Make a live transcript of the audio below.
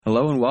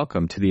Hello and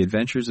welcome to the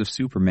Adventures of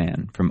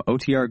Superman from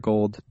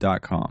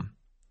OTRGold.com.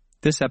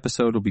 This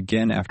episode will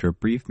begin after a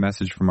brief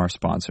message from our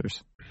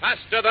sponsors.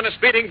 Faster than a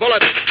speeding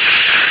bullet.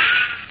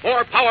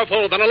 More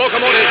powerful than a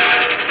locomotive.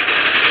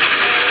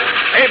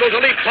 Able to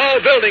leap tall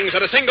buildings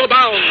at a single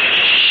bound.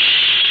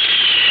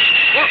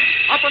 Look,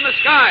 up in the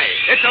sky.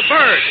 It's a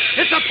bird.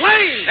 It's a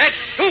plane. It's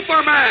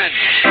Superman.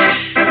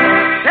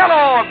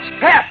 Kellogg's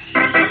Pep.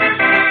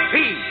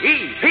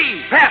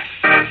 P-E-P, Pep.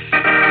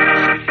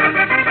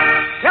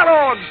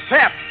 Kellogg's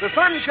Pep, the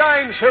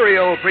Sunshine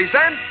Cereal,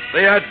 presents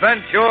The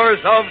Adventures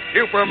of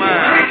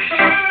Superman.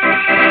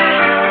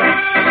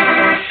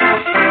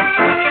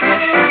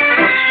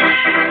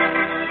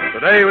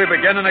 Today we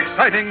begin an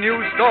exciting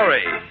new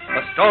story.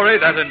 A story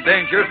that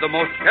endangers the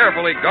most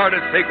carefully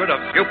guarded secret of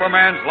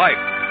Superman's life,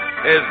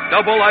 his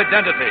double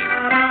identity.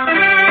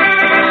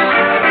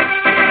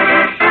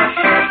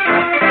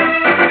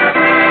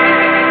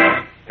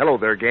 Hello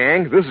there,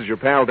 gang. This is your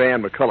pal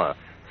Dan McCullough.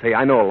 Say,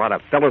 I know a lot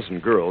of fellas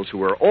and girls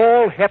who are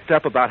all hepped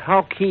up about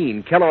how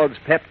keen Kellogg's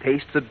Pep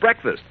tastes at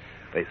breakfast.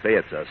 They say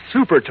it's a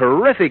super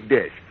terrific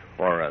dish,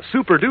 or a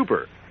super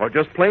duper, or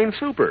just plain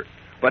super.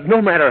 But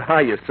no matter how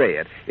you say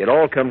it, it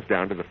all comes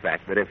down to the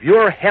fact that if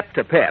you're hep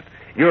to Pep,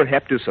 you're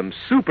hep to some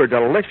super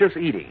delicious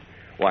eating.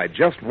 Why,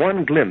 just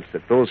one glimpse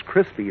at those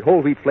crispy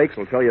whole wheat flakes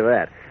will tell you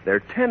that. They're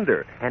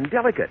tender and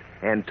delicate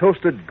and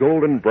toasted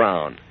golden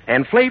brown.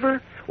 And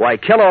flavor? Why,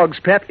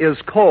 Kellogg's Pep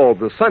is called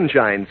the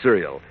Sunshine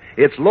Cereal.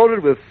 It's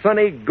loaded with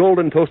sunny,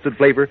 golden toasted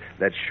flavor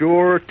that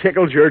sure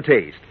tickles your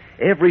taste.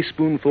 Every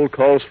spoonful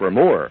calls for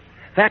more.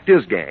 Fact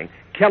is, gang,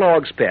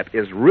 Kellogg's Pep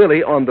is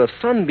really on the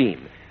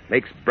sunbeam.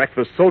 Makes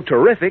breakfast so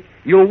terrific,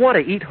 you'll want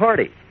to eat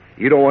hearty.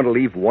 You don't want to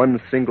leave one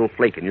single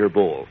flake in your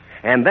bowl.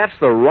 And that's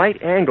the right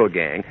angle,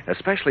 gang,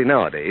 especially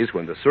nowadays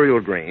when the cereal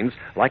grains,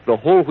 like the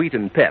whole wheat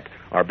and Pep,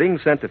 are being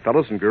sent to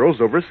fellows and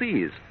girls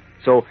overseas.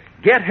 So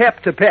get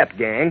hep to Pep,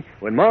 gang.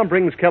 When Mom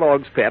brings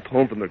Kellogg's Pep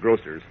home from the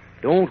grocer's,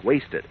 don't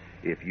waste it.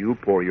 If you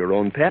pour your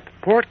own Pep,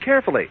 pour it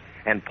carefully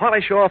and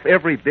polish off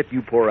every bit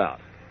you pour out.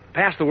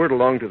 Pass the word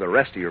along to the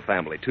rest of your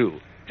family, too.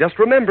 Just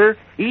remember,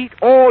 eat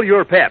all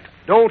your Pep.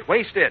 Don't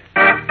waste it.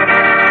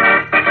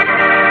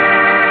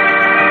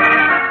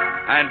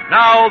 And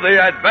now, the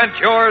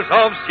Adventures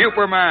of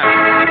Superman.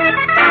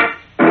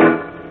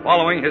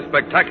 Following his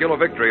spectacular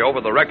victory over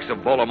the wrecks of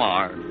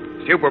Volomar,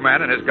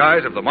 Superman, in his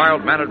guise of the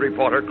mild-mannered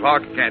reporter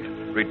Clark Kent,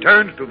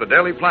 returned to the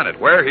Daily Planet,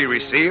 where he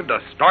received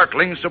a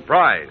startling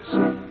surprise.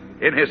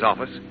 In his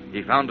office,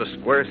 he found a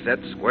square-set,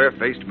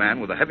 square-faced man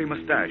with a heavy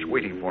mustache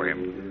waiting for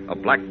him, a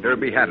black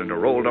derby hat and a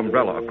rolled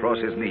umbrella across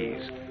his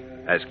knees.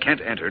 As Kent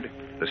entered,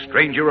 the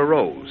stranger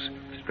arose.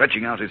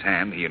 Stretching out his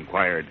hand, he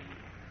inquired,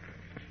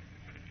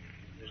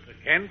 Mr.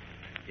 Kent?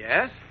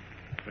 Yes?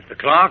 Mr.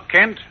 Clark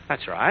Kent?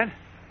 That's right.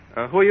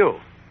 Who are you?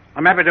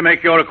 I'm happy to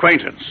make your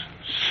acquaintance,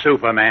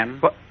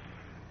 Superman.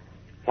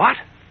 What?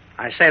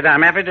 I said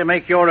I'm happy to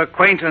make your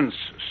acquaintance,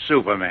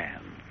 Superman.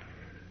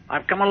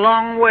 I've come a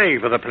long way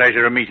for the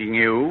pleasure of meeting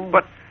you.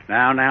 But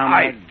Now,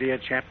 my dear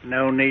chap,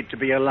 no need to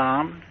be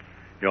alarmed.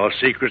 Your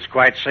secret's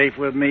quite safe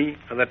with me,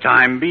 for the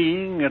time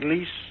being, at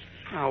least.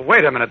 Oh,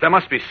 wait a minute. There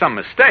must be some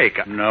mistake.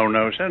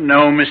 No, sir.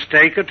 No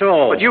mistake at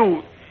all. But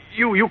you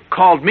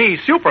called me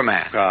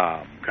Superman.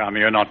 Come,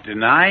 you're not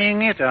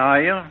denying it,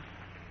 are you?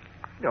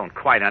 I don't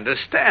quite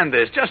understand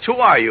this. Just who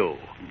are you?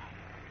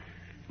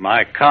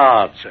 My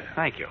card, sir.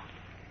 Thank you.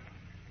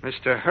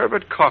 Mr.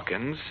 Herbert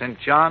Calkins, St.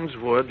 John's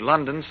Wood,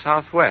 London,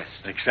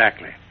 Southwest.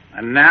 Exactly.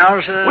 And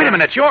now, sir... Wait a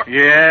minute, you're...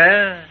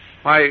 Yes?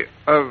 Why,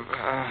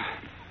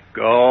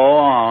 Go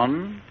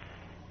on.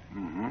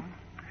 Mm-hmm.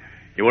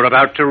 You were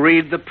about to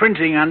read the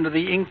printing under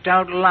the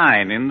inked-out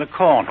line in the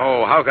corner.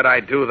 Oh, how could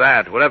I do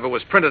that? Whatever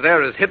was printed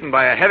there is hidden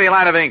by a heavy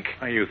line of ink.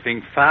 You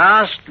think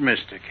fast,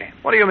 Mr. Kent.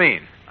 What do you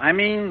mean? I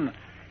mean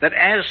that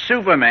as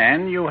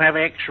Superman, you have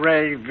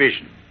X-ray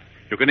vision.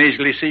 You can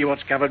easily see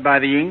what's covered by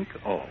the ink.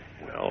 Oh,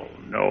 well,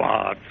 no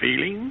hard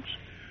feelings.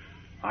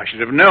 I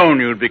should have known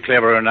you'd be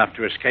clever enough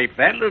to escape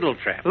that little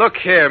trap. Look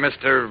here,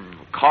 Mr.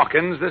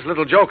 Calkins, this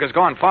little joke has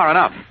gone far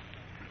enough.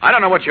 I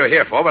don't know what you're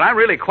here for, but I'm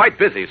really quite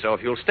busy, so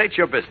if you'll state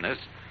your business...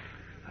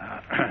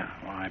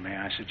 Why, may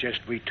I suggest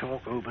we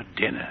talk over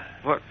dinner?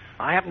 What?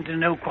 I happen to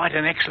know quite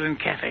an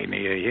excellent cafe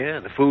near here,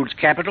 the food's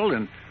capital,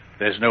 and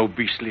there's no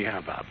beastly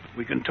hubbub.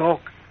 We can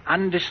talk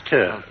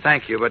undisturbed. Oh,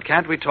 thank you, but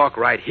can't we talk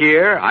right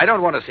here? I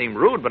don't want to seem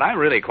rude, but I'm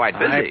really quite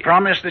busy. I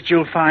promise that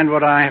you'll find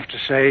what I have to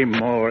say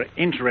more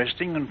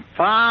interesting and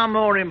far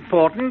more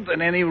important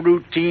than any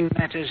routine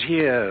matters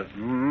here.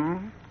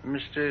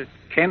 Mr.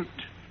 Kent?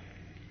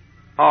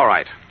 All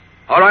right,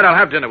 I'll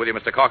have dinner with you,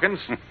 Mr. Calkins.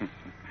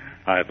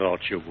 I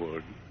thought you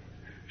would.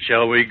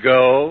 Shall we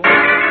go?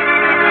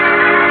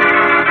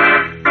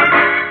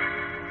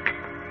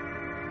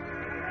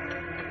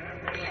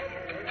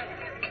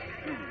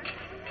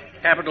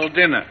 Capital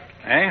dinner,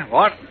 eh?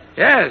 What?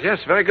 Yes,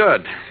 very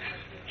good.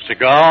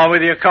 Cigar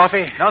with your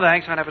coffee? No,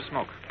 thanks, I never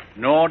smoke.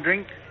 Nor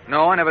drink?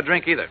 No, I never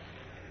drink either.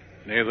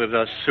 Neither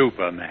does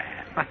Superman.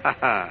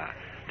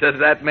 Does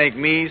that make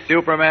me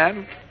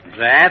Superman?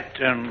 That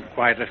and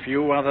quite a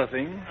few other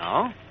things.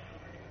 Oh?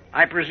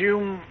 I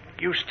presume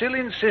you still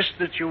insist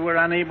that you were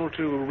unable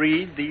to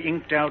read the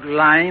inked-out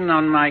line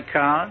on my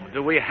card?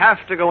 Do we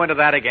have to go into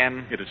that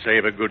again? It'd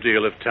save a good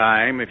deal of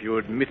time if you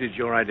admitted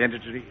your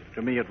identity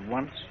to me at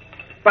once.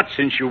 But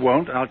since you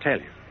won't, I'll tell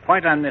you,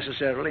 quite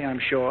unnecessarily, I'm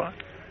sure,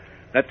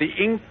 that the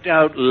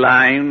inked-out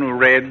line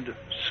read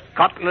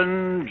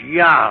Scotland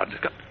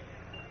Yard.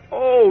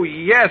 Oh,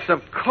 yes,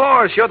 of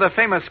course. You're the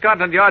famous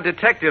Scotland Yard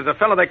detective, the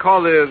fellow they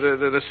call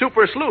the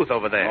Super Sleuth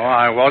over there. Oh,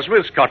 I was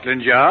with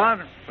Scotland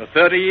Yard for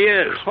 30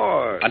 years. Of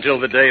course. Until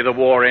the day the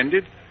war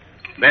ended.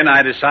 Then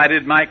I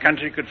decided my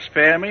country could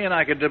spare me and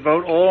I could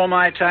devote all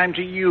my time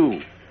to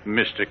you,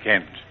 Mr.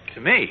 Kent.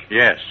 To me?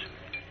 Yes.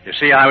 You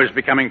see, I was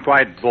becoming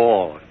quite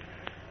bored.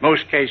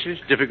 Most cases,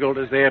 difficult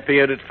as they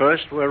appeared at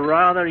first, were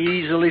rather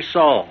easily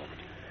solved.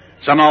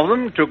 Some of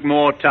them took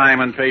more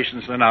time and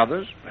patience than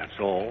others, that's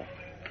all.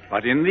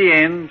 But in the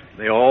end,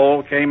 they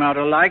all came out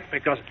alike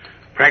because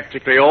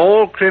practically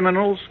all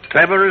criminals,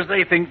 clever as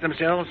they think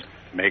themselves,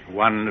 make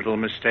one little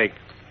mistake.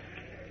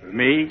 For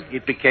me,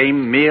 it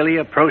became merely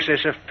a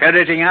process of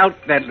ferreting out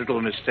that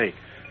little mistake,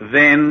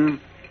 then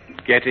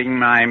getting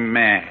my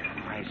man.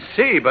 I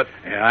see, but...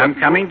 I'm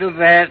coming to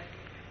that.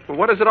 Well,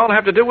 what does it all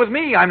have to do with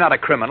me? I'm not a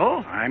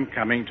criminal. I'm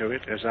coming to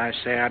it. As I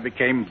say, I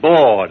became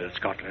bored at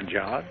Scotland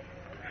Yard.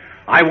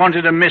 I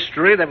wanted a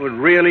mystery that would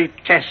really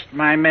test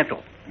my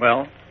mettle.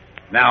 Well,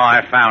 now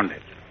I found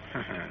it.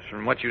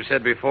 From what you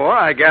said before,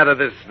 I gather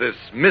this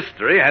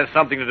mystery has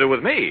something to do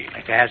with me.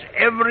 It has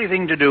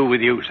everything to do with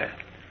you, sir.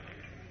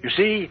 You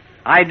see,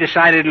 I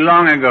decided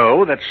long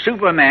ago that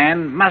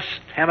Superman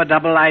must have a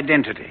double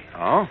identity.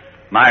 Oh?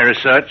 My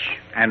research,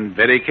 and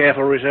very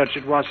careful research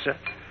it was, sir,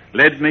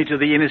 led me to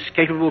the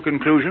inescapable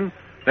conclusion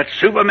that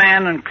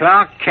Superman and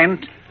Clark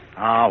Kent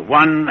are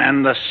one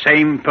and the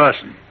same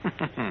person.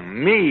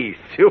 Me,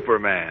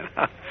 Superman.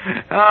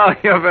 Oh,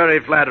 you're very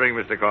flattering,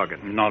 Mr.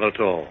 Corgan. Not at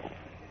all.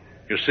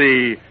 You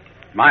see,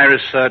 my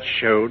research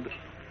showed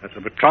that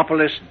the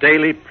Metropolis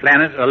Daily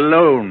Planet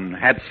alone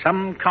had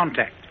some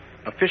contact,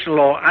 official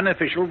or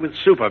unofficial, with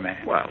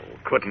Superman. Well,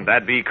 couldn't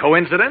that be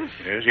coincidence?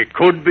 Yes, it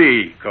could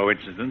be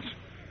coincidence,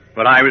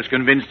 but I was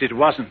convinced it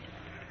wasn't.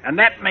 And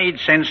that made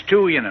sense,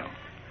 too, you know.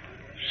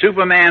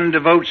 Superman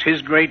devotes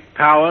his great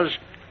powers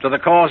to the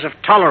cause of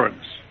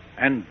tolerance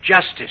and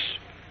justice.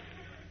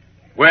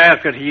 Where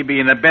could he be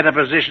in a better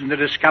position to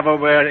discover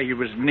where he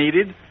was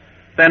needed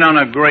than on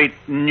a great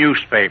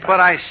newspaper?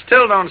 But I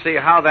still don't see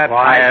how that...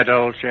 Quiet,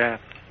 old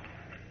chap.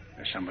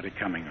 There's somebody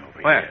coming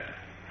over Where? here.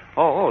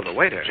 Oh, the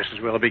waiter. Just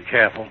as well be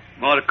careful.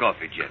 More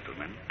coffee,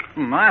 gentlemen.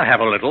 I'll have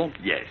a little.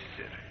 Yes,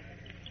 sir.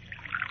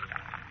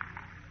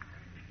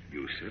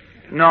 You, sir?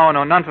 No,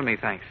 none for me,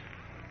 thanks.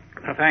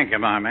 Thank you,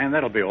 my man.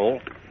 That'll be all.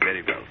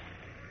 Very well.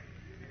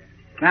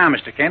 Now,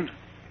 Mr. Kent,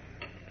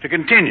 to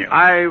continue.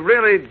 I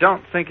really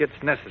don't think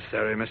it's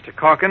necessary, Mr.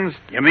 Corkins.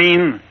 You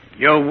mean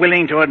you're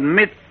willing to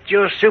admit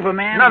you're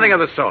Superman? Nothing of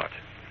the sort.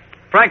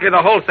 Frankly,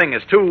 the whole thing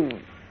is too...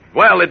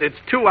 Well, it's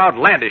too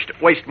outlandish to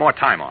waste more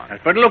time on.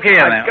 But look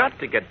here now. I've got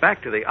to get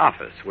back to the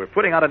office. We're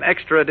putting out an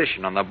extra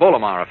edition on the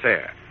Bolomar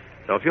affair.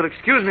 So if you'll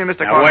excuse me,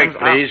 Mr. Now, Corkins... wait,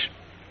 please.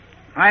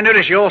 I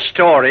notice your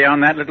story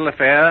on that little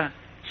affair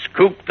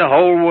scooped the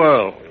whole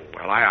world.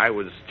 Well, I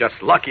was just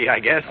lucky, I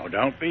guess. Oh,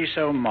 don't be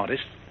so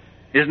modest.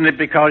 Isn't it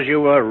because you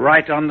were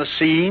right on the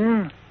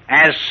scene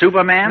as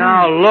Superman?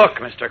 Now, look,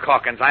 Mr.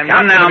 Corkins, I'm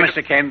Come not... now, gonna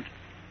Mr. Kent.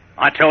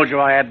 I told you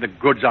I had the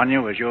goods on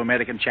you, as you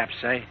American chaps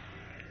say.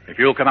 If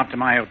you'll come up to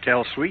my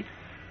hotel suite,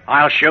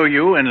 I'll show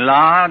you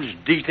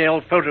enlarged,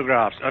 detailed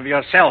photographs of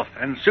yourself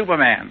and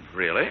Superman.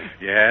 Really?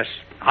 Yes.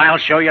 I'll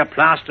show you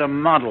plaster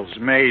models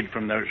made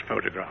from those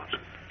photographs,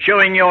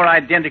 showing your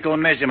identical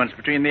measurements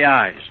between the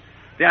eyes,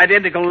 the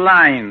identical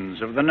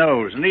lines of the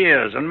nose and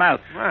ears and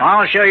mouth. Well.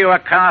 I'll show you a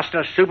cast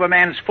of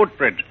Superman's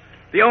footprint,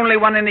 the only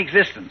one in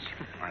existence.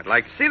 I'd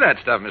like to see that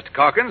stuff, Mr.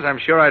 Corkins. I'm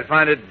sure I'd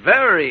find it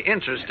very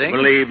interesting.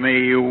 Believe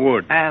me, you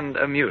would. And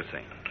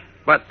amusing.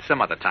 But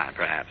some other time,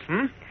 perhaps.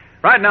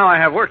 Right now, I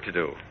have work to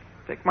do.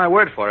 Take my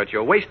word for it,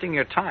 you're wasting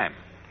your time.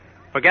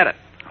 Forget it.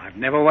 I've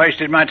never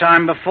wasted my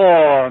time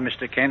before,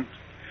 Mr. Kent.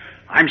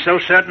 I'm so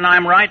certain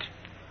I'm right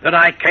that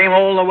I came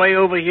all the way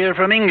over here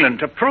from England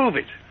to prove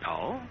it.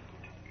 Oh?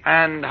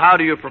 And how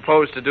do you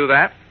propose to do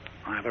that?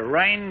 I've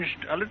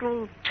arranged a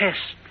little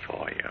test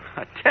for you.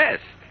 A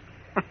test?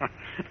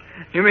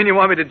 You mean you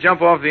want me to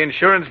jump off the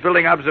insurance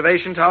building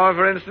observation tower,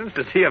 for instance,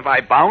 to see if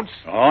I bounce?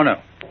 Oh,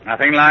 no.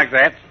 Nothing like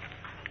that.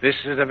 This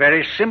is a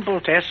very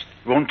simple test.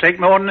 It won't take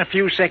more than a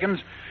few seconds,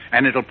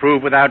 and it'll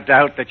prove without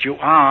doubt that you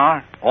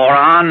are or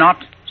are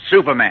not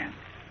Superman.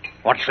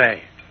 What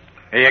say?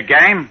 Are you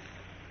game?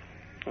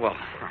 Well,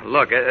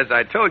 look, as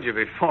I told you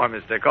before,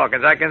 Mr.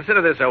 Corkins, I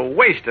consider this a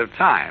waste of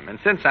time. And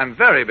since I'm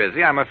very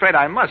busy, I'm afraid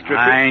I must refuse.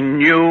 I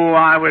knew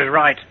I was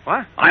right.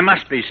 What? I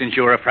must be, since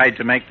you're afraid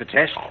to make the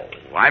test.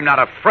 Oh, I'm not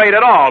afraid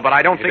at all, but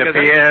I don't think it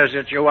appears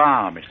that you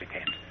are, Mr.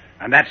 Kent.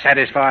 And that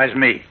satisfies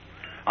me.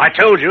 I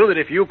told you that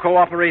if you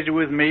cooperated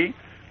with me,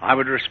 I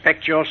would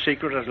respect your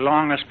secret as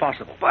long as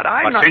possible. But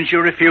since you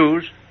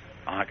refuse,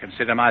 I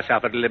consider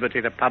myself at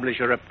liberty to publish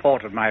a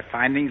report of my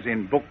findings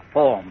in book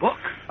form. Book?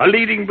 A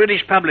leading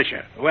British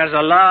publisher who has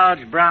a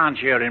large branch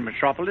here in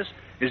Metropolis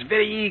is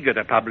very eager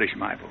to publish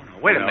my book.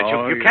 Wait a minute.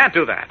 You can't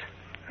do that.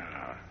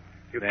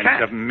 You then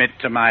can't. Submit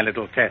to my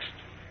little test.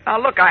 Now,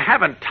 look, I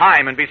haven't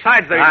time, and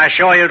besides I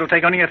assure you it'll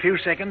take only a few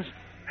seconds.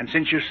 And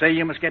since you say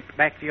you must get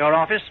back to your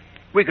office,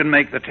 we can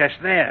make the test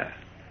there.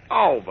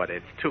 Oh, but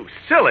it's too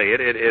silly.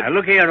 Now,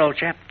 look here, old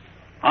chap.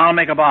 I'll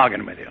make a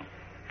bargain with you.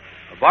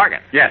 A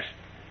bargain? Yes.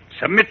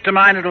 Submit to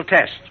my little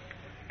test.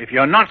 If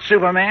you're not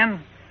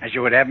Superman, as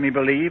you would have me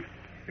believe,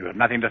 you have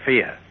nothing to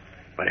fear.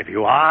 But if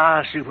you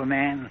are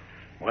Superman,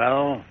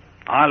 well,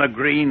 I'll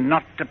agree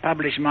not to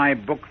publish my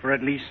book for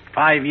at least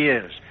 5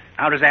 years.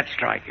 How does that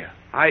strike you?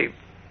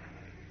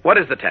 What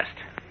is the test?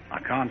 I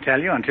can't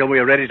tell you until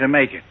we're ready to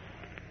make it.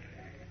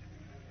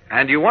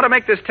 And you want to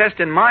make this test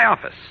in my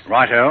office?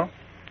 Righto.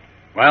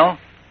 Well,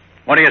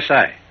 what do you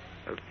say?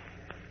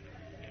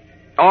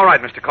 All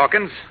right, Mr.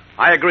 Calkins.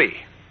 I agree.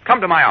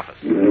 Come to my office.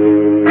 His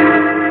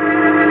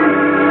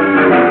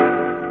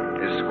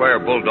square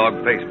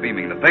bulldog face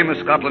beaming, the famous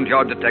Scotland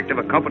Yard detective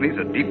accompanies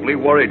a deeply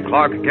worried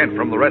Clark Kent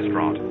from the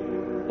restaurant.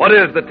 What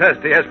is the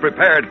test he has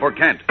prepared for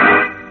Kent?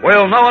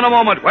 We'll know in a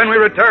moment when we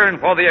return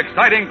for the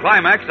exciting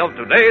climax of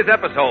today's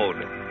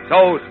episode.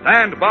 So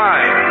stand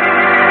by.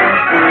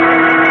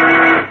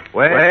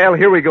 Well,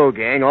 here we go,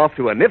 gang. Off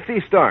to a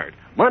nifty start.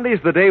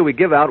 Monday's the day we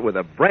give out with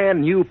a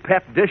brand new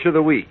pep dish of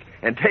the week.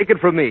 And take it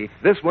from me,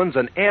 this one's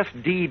an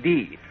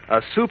SDD,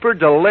 a super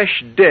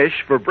delish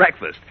dish for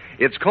breakfast.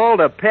 It's called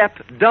a Pep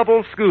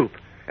Double Scoop,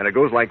 and it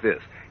goes like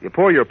this. You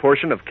pour your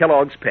portion of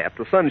Kellogg's Pep,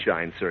 the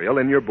Sunshine cereal,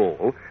 in your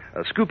bowl,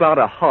 scoop out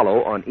a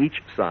hollow on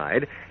each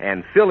side,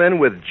 and fill in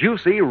with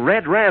juicy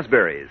red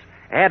raspberries.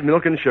 Add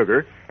milk and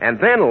sugar, and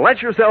then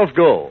let yourselves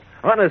go.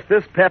 Honest,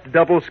 this Pep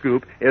Double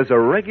Scoop is a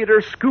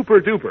regular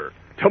scooper-duper.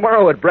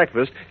 Tomorrow at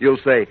breakfast, you'll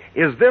say,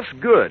 "Is this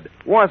good?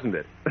 Wasn't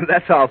it?"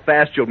 That's how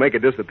fast you'll make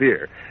it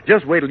disappear.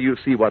 Just wait till you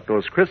see what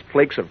those crisp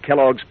flakes of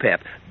Kellogg's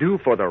Pep do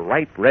for the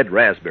ripe red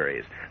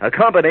raspberries. A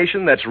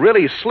combination that's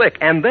really slick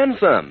and then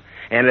some.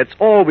 And it's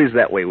always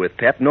that way with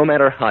Pep, no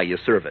matter how you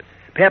serve it.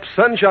 Pep's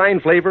sunshine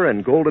flavor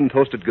and golden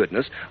toasted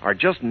goodness are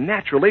just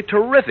naturally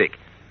terrific.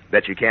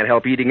 Bet you can't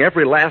help eating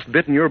every last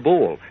bit in your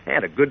bowl.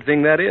 And a good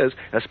thing that is,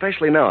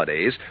 especially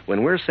nowadays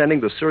when we're sending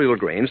the cereal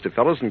grains to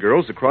fellows and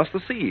girls across the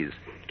seas.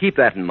 Keep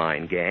that in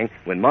mind, gang,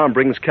 when Mom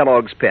brings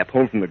Kellogg's Pep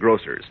home from the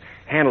grocer's.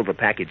 Handle the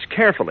package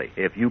carefully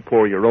if you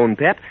pour your own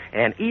Pep,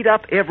 and eat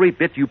up every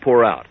bit you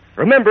pour out.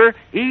 Remember,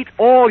 eat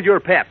all your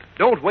Pep.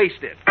 Don't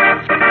waste it.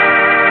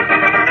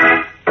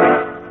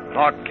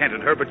 Clark Kent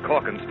and Herbert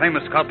Calkins,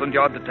 famous Scotland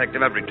Yard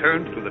detective, have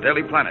returned to the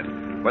Daily Planet,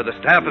 where the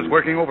staff is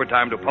working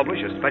overtime to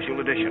publish a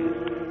special edition.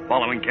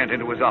 Following Kent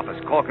into his office,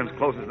 Calkins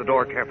closes the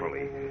door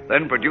carefully,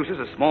 then produces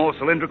a small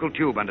cylindrical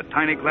tube and a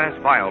tiny glass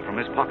vial from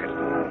his pocket.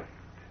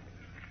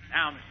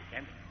 Now, Mr.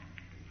 Kent,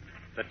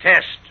 the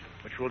test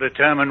which will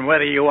determine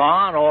whether you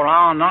are or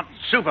are not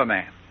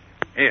Superman.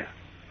 Here.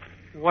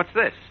 What's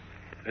this?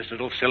 This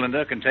little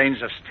cylinder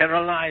contains a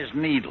sterilized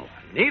needle.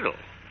 Needle?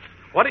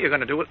 What are you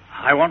going to do with...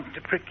 I want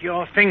to prick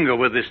your finger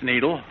with this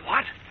needle.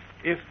 What?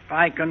 If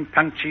I can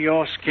puncture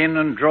your skin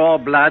and draw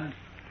blood,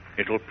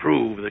 it'll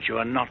prove that you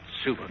are not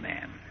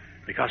Superman.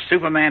 Because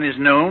Superman is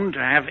known to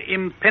have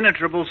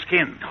impenetrable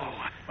skin.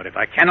 Oh. But if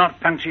I cannot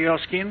puncture your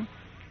skin,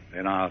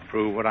 then I'll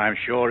prove what I'm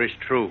sure is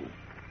true,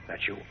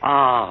 that you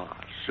are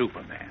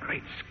Superman.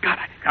 Great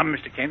Scott. Come,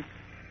 Mr. Kent.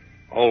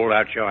 Hold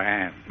out your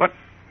hand. But,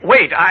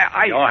 wait,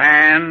 I... Your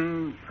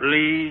hand,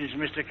 please,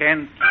 Mr.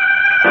 Kent.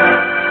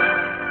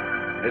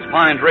 His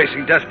mind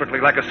racing desperately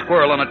like a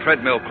squirrel on a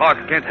treadmill,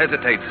 Clark Kent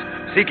hesitates,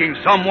 seeking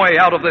some way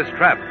out of this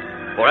trap.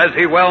 For as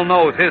he well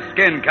knows, his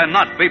skin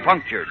cannot be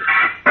punctured.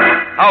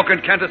 How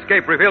can Kent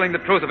escape revealing the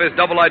truth of his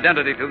double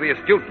identity to the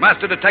astute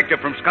master detective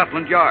from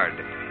Scotland Yard?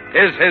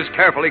 Is his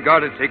carefully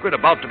guarded secret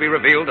about to be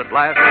revealed at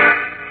last?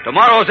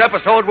 Tomorrow's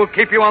episode will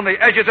keep you on the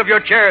edges of your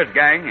chairs,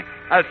 gang,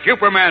 as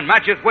Superman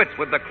matches wits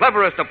with the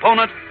cleverest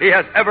opponent he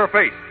has ever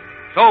faced.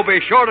 So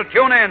be sure to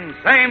tune in,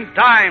 same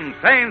time,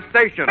 same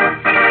station.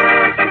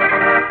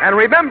 And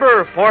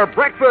remember, for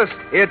breakfast,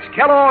 it's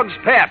Kellogg's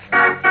Pep.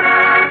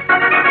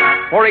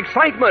 For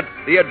excitement,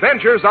 the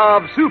adventures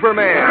of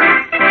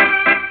Superman.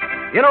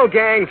 You know,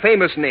 gang,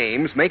 famous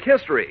names make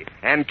history.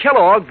 And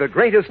Kellogg, the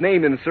greatest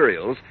name in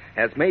cereals,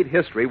 has made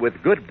history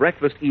with good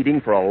breakfast eating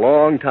for a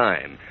long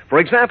time. For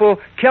example,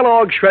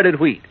 Kellogg shredded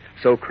wheat.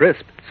 So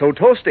crisp, so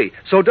toasty,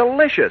 so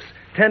delicious.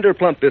 Tender,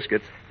 plump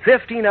biscuits,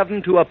 15 of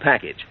them to a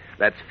package.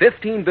 That's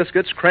 15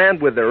 biscuits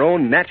crammed with their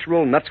own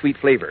natural nut-sweet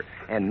flavor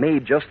and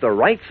made just the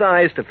right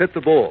size to fit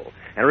the bowl.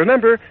 And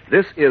remember,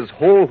 this is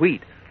whole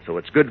wheat, so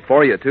it's good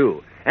for you,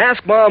 too.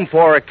 Ask Mom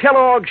for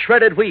Kellogg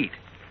shredded wheat.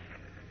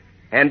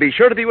 And be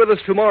sure to be with us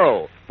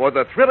tomorrow for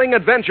the thrilling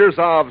adventures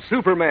of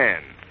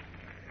Superman.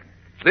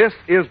 This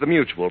is the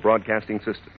Mutual Broadcasting System.